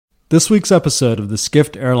This week's episode of the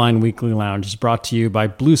Skift Airline Weekly Lounge is brought to you by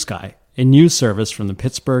Blue Sky, a news service from the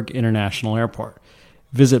Pittsburgh International Airport.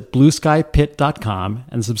 Visit blueskypit.com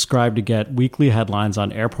and subscribe to get weekly headlines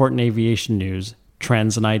on airport and aviation news,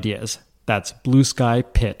 trends, and ideas. That's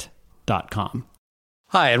blueskypit.com.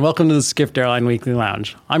 Hi, and welcome to the Skift Airline Weekly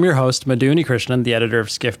Lounge. I'm your host, Madhu Krishnan, the editor of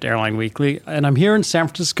Skift Airline Weekly, and I'm here in San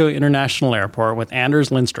Francisco International Airport with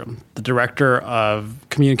Anders Lindstrom, the director of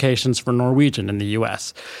communications for Norwegian in the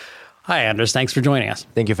U.S. Hi, Anders. Thanks for joining us.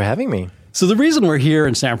 Thank you for having me. So the reason we're here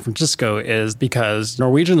in San Francisco is because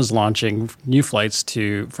Norwegian is launching new flights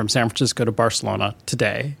from San Francisco to Barcelona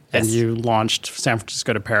today, yes. And you launched San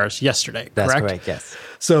Francisco to Paris yesterday, correct? That's correct, yes.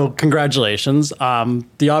 So congratulations.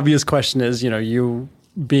 The obvious question is, you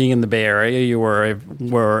being in the Bay Area, you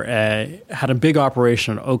had a big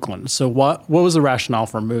operation in Oakland. So what was the rationale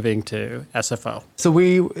for moving to SFO? So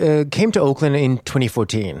we came to Oakland in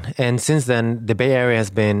 2014. And since then, the Bay Area has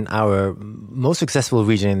been our most successful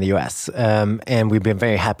region in the U.S. And we've been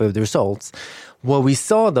very happy with the results. What we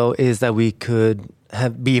saw, though, is that we could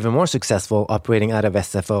be even more successful operating out of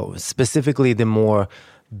SFO, specifically the more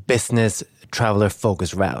business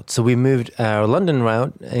traveler-focused route. So we moved our London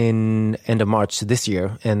route in end of March this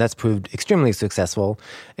year, and that's proved extremely successful.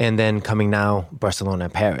 And then coming now, Barcelona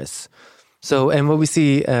and Paris. So, and what we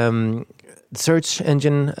see, search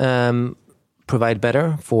engine provide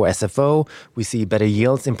better for SFO. We see better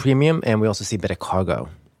yields in premium, and we also see better cargo.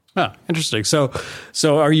 Oh, interesting. So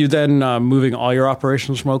are you then moving all your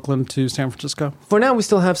operations from Oakland to San Francisco? For now, we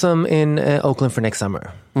still have some in Oakland for next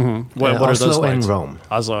summer. Mm-hmm. What are those Oslo flights? And Rome.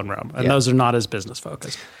 Oslo and Rome. And those are not as business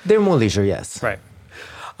focused. They're more leisure, yes. Right.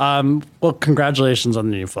 Well, congratulations on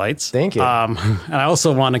the new flights. Thank you. And I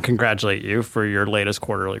also want to congratulate you for your latest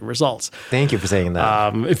quarterly results. Thank you for saying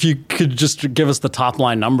that. If you could just give us the top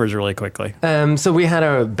line numbers really quickly. So we had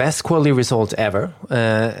our best quarterly results ever,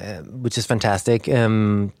 which is fantastic.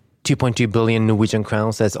 2.2 billion Norwegian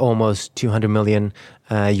crowns. That's almost 200 million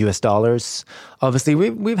US dollars. Obviously,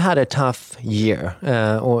 we've had a tough year,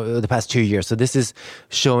 or the past 2 years. So this is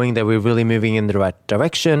showing that we're really moving in the right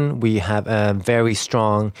direction. We have a very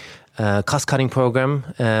strong cost-cutting program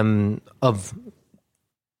of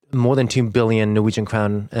more than 2 billion Norwegian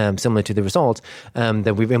crown, similar to the result,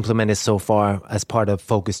 that we've implemented so far as part of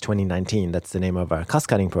Focus 2019. That's the name of our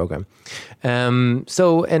cost-cutting program.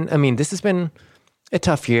 This has been a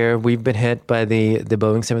tough year. We've been hit by the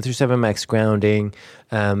Boeing 737 MAX grounding,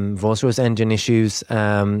 Rolls-Royce engine issues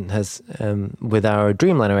with our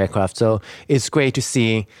Dreamliner aircraft. So it's great to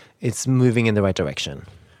see it's moving in the right direction.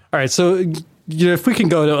 All right. So if we can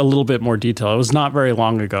go to a little bit more detail, it was not very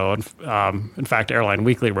long ago. In fact, Airline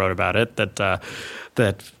Weekly wrote about it that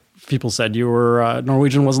people said you were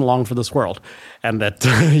Norwegian wasn't long for this world, and that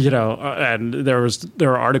and there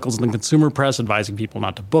were articles in the consumer press advising people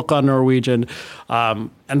not to book on Norwegian,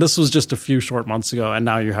 and this was just a few short months ago, and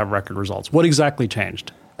now you have record results. What exactly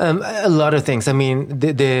changed? A lot of things. I mean,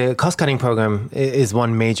 the cost-cutting program is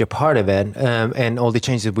one major part of it, and all the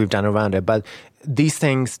changes we've done around it. But these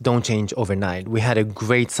things don't change overnight. We had a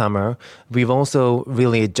great summer. We've also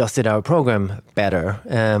really adjusted our program better.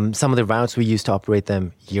 Some of the routes we used to operate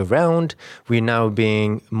them year-round, we're now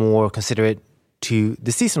being more considerate to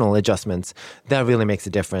the seasonal adjustments. That really makes a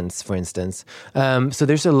difference, for instance. So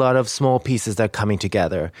there's a lot of small pieces that are coming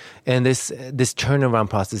together. And this turnaround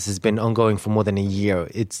process has been ongoing for more than a year.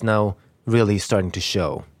 It's now really starting to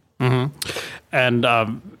show. Mm-hmm. And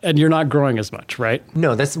you're not growing as much, right?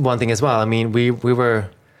 No, that's one thing as well. I mean, we were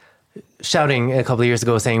shouting a couple of years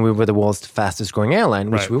ago saying we were the world's fastest growing airline,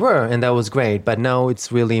 which we were, and that was great. But now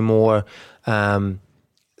it's really more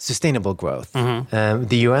sustainable growth. Mm-hmm.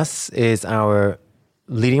 The U.S. is our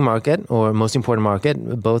leading market or most important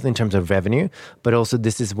market, both in terms of revenue, but also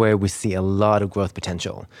this is where we see a lot of growth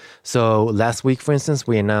potential. So last week, for instance,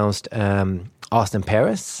 we announced Austin,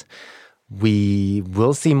 Paris. We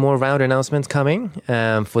will see more route announcements coming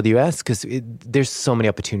for the U.S. because there's so many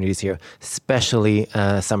opportunities here, especially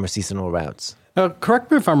summer seasonal routes. Correct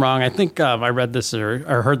me if I'm wrong. I think I read this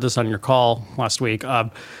or heard this on your call last week.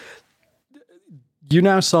 You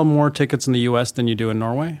now sell more tickets in the U.S. than you do in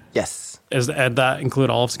Norway? Yes. Does that include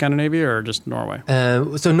all of Scandinavia or just Norway?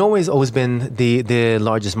 So Norway's always been the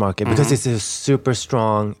largest market because it's a super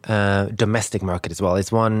strong domestic market as well.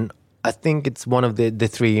 I think it's one of the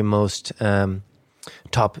three most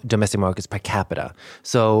top domestic markets per capita.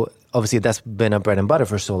 So obviously that's been a bread and butter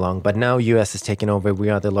for so long, but now US has taken over. We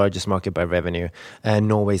are the largest market by revenue, and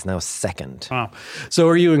Norway is now second. Wow. So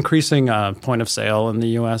are you increasing point of sale in the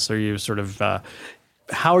US? Are you sort of,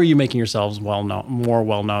 how are you making yourselves more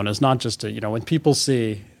well-known as not just when people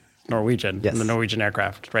see Norwegian and the Norwegian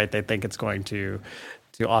aircraft, right? They think it's going to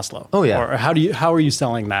to Oslo? Oh, yeah. Or how are you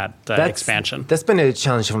selling that expansion? That's been a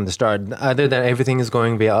challenge from the start. Either that everything is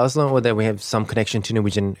going via Oslo, or that we have some connection to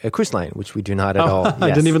Norwegian cruise line, which we do not at all. I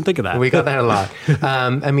didn't even think of that. We got that a lot.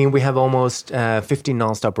 We have almost 50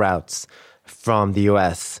 nonstop routes from the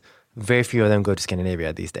US. Very few of them go to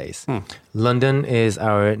Scandinavia these days. London is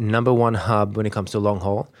our number one hub when it comes to long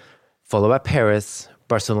haul, followed by Paris,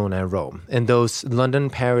 Barcelona, and Rome. And those London,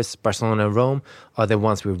 Paris, Barcelona, and Rome are the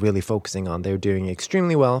ones we're really focusing on. They're doing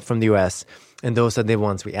extremely well from the US, and those are the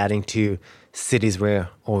ones we're adding to cities we're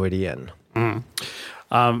already in.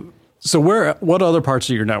 So what other parts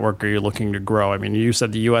of your network are you looking to grow? I mean, you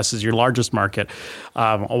said the U.S. is your largest market.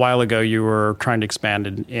 A while ago, you were trying to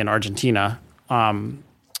expand in Argentina,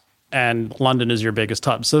 and London is your biggest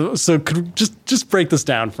hub. So could just break this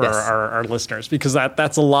down for our listeners, because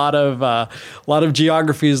that's a lot of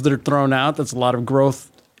geographies that are thrown out. That's a lot of growth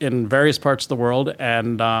in various parts of the world,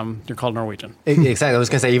 and you're called Norwegian. Exactly. I was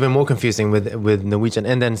going to say even more confusing with Norwegian.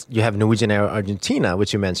 And then you have Norwegian Air Argentina,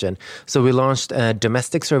 which you mentioned. So we launched a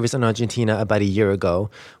domestic service in Argentina about a year ago.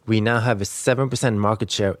 We now have a 7% market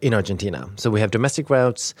share in Argentina. So we have domestic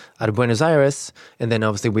routes out of Buenos Aires, and then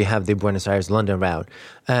obviously we have the Buenos Aires-London route.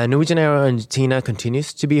 Norwegian Air Argentina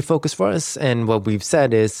continues to be a focus for us, and what we've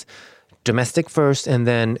said is domestic first, and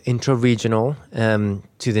then intra-regional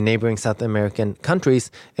to the neighboring South American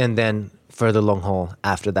countries, and then further long haul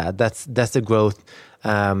after that. That's the growth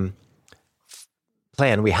plan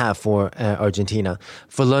we have for Argentina.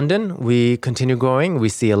 For London, we continue growing. We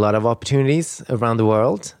see a lot of opportunities around the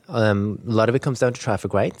world. A lot of it comes down to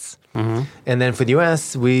traffic rights. And then for the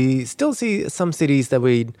US, we still see some cities that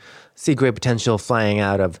we see great potential flying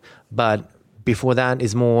out of. But before that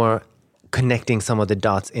is more connecting some of the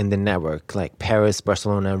dots in the network, like Paris,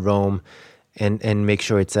 Barcelona, Rome, and make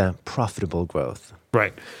sure it's a profitable growth.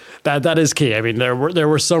 Right. That is key. I mean, there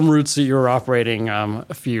were some routes that you were operating a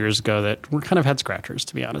few years ago that were kind of head scratchers,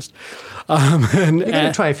 to be honest. You're going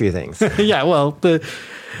to try a few things. Yeah, well,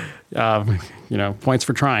 points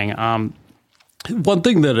for trying. One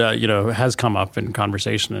thing that has come up in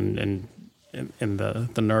conversation in the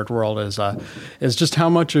nerd world is just how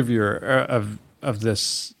much of your of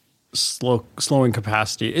this slowing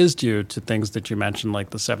capacity is due to things that you mentioned,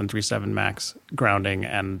 like the 737 MAX grounding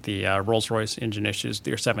and the Rolls-Royce engine issues,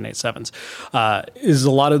 your 787s. Is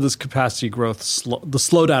a lot of this capacity growth, the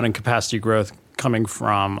slowdown in capacity growth, coming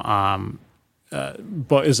from,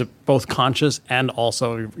 is it both conscious and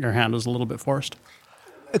also your hand is a little bit forced?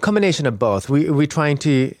 A combination of both. We're trying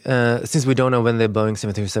to, since we don't know when the Boeing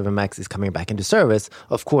 737 MAX is coming back into service,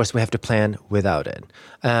 of course, we have to plan without it.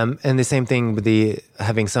 And the same thing with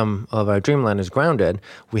having some of our Dreamliners grounded.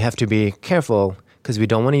 We have to be careful because we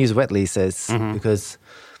don't want to use wet leases because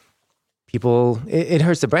it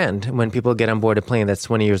hurts the brand when people get on board a plane that's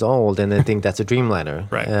 20 years old and they think that's a Dreamliner.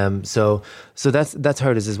 Right. So that's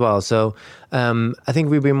hurt us as well. So I think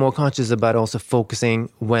we've been more conscious about also focusing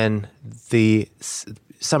when the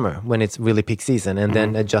summer, when it's really peak season, and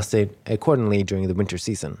then adjust it accordingly during the winter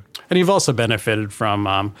season. And you've also benefited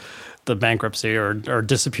from the bankruptcy or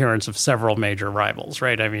disappearance of several major rivals,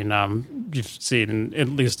 right? I mean, you've seen, at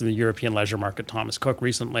least in the European leisure market, Thomas Cook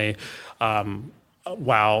recently,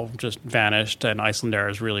 WOW just vanished, and Icelandair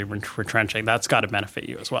is really retrenching. That's got to benefit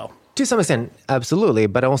you as well. To some extent, absolutely.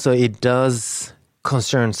 But also it does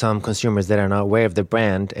concern some consumers that are not aware of the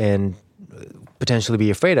brand and potentially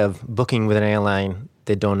be afraid of booking with an airline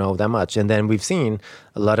they don't know that much. And then we've seen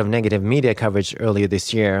a lot of negative media coverage earlier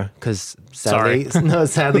this year because sadly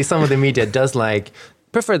some of the media does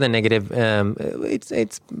prefer the negative. It's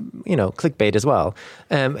clickbait as well,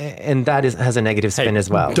 and that has a negative spin as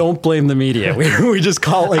well. Don't blame the media. We just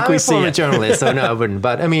call it like we see it. I'm a journalist, so no, I wouldn't.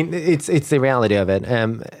 But I mean, it's the reality of it.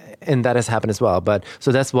 And that has happened as well. But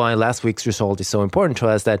so that's why last week's result is so important to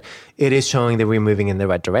us, that it is showing that we're moving in the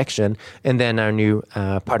right direction. And then our new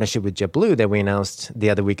partnership with JetBlue that we announced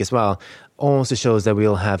the other week as well also shows that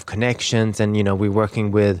we'll have connections, and we're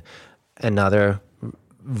working with another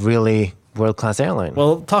really world-class airline.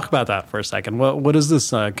 Well, talk about that for a second. What is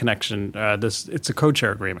this connection? It's a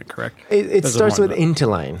code-share agreement, correct? It starts with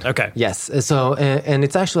Interline. Okay. Yes. So and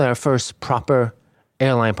it's actually our first proper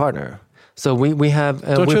airline partner. So we have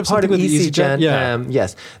we're part of EasyJet. Yeah.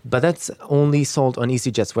 Yes, but that's only sold on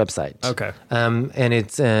EasyJet's website. Okay. And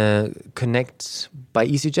it's Connect by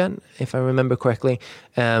EasyJet, if I remember correctly.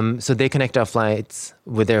 So they connect our flights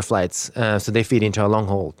with their flights. So they feed into our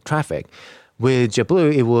long-haul traffic. With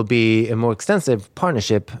JetBlue, it will be a more extensive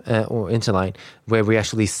partnership or interline where we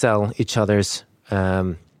actually sell each other's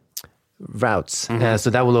routes. So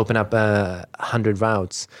that will open up 100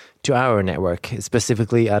 routes to our network,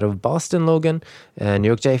 specifically out of Boston, Logan, New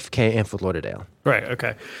York JFK, and Fort Lauderdale. Right.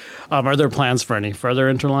 Okay. Are there plans for any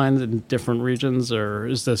further interlines in different regions, or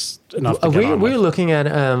is this enough to get on with? We're looking at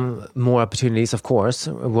more opportunities, of course,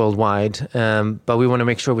 worldwide. But we want to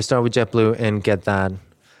make sure we start with JetBlue and get that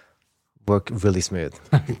work really smooth.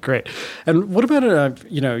 Great. And what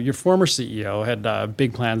about your former CEO had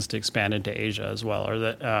big plans to expand into Asia as well, or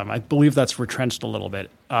that I believe that's retrenched a little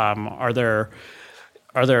bit. Are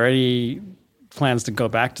there any plans to go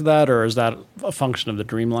back to that, or is that a function of the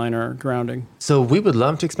Dreamliner grounding? So we would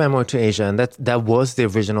love to expand more to Asia, and that was the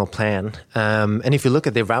original plan. And if you look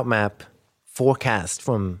at the route map forecast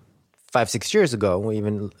from 5-6 years ago, or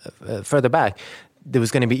even further back, there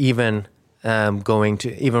was going to be even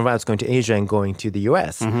routes going to Asia and going to the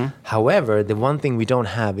US. However, the one thing we don't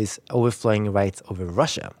have is overflying rights over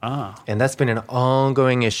Russia. And that's been an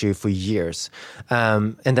ongoing issue for years.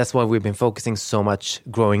 And that's why we've been focusing so much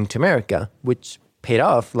growing to America, which paid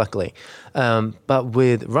off, luckily. But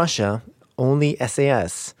with Russia, only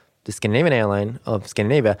SAS, the Scandinavian airline of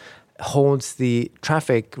Scandinavia, holds the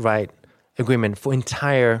traffic right agreement for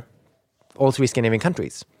all 3 Scandinavian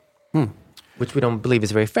countries. Which we don't believe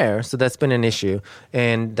is very fair. So that's been an issue,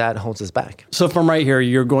 and that holds us back. So from right here,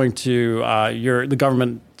 you're going to, the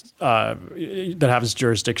government that has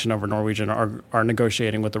jurisdiction over Norwegian are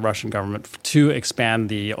negotiating with the Russian government to expand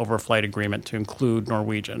the overflight agreement to include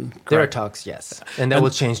Norwegian. Correct? There are talks, yes. And that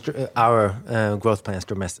will change our growth plans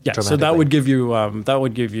dramatically. Yeah, so that would give you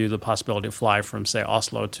the possibility to fly from, say,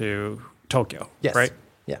 Oslo to Tokyo, yes. Right?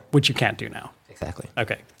 Yeah. Which you can't do now. Exactly.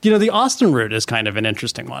 Okay. The Austin route is kind of an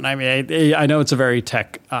interesting one. I mean, I know it's a very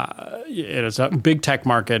tech, it's a big tech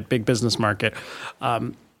market, big business market.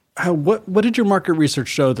 What did your market research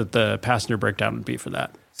show that the passenger breakdown would be for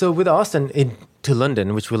that? So with Austin to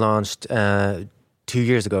London, which we launched 2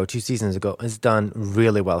 seasons ago, has done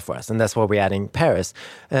really well for us. And that's why we're adding Paris.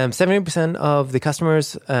 70% of the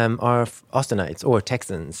customers are Austinites or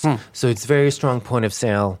Texans. So it's very strong point of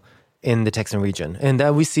sale in the Texan region. And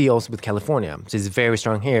that we see also with California. So it's very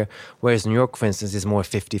strong here, whereas New York, for instance, is more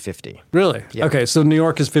 50-50. Really? Yeah. Okay, so New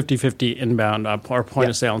York is 50-50 inbound or point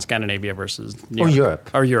of sale in Scandinavia versus New York.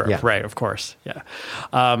 Or Europe. Yeah. Right, of course. Yeah.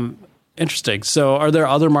 Interesting. So are there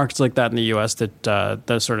other markets like that in the U.S. that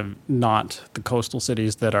are sort of not the coastal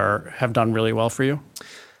cities that have done really well for you?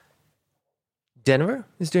 Denver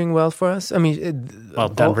is doing well for us. I mean,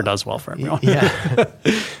 Denver does well for everyone. Yeah.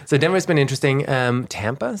 So Denver's been interesting.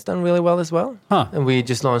 Tampa has done really well as well. And we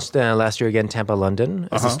just launched last year again, Tampa, London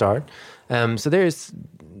as a start. So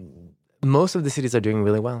most of the cities are doing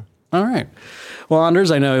really well. All right. Well, Anders,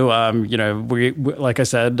 I know, we like I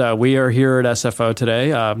said, we are here at SFO today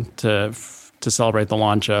to celebrate the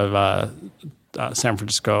launch of San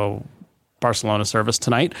Francisco Barcelona service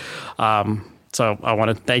tonight. So I want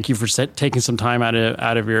to thank you for taking some time out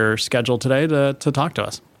of your schedule today to talk to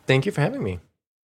us. Thank you for having me.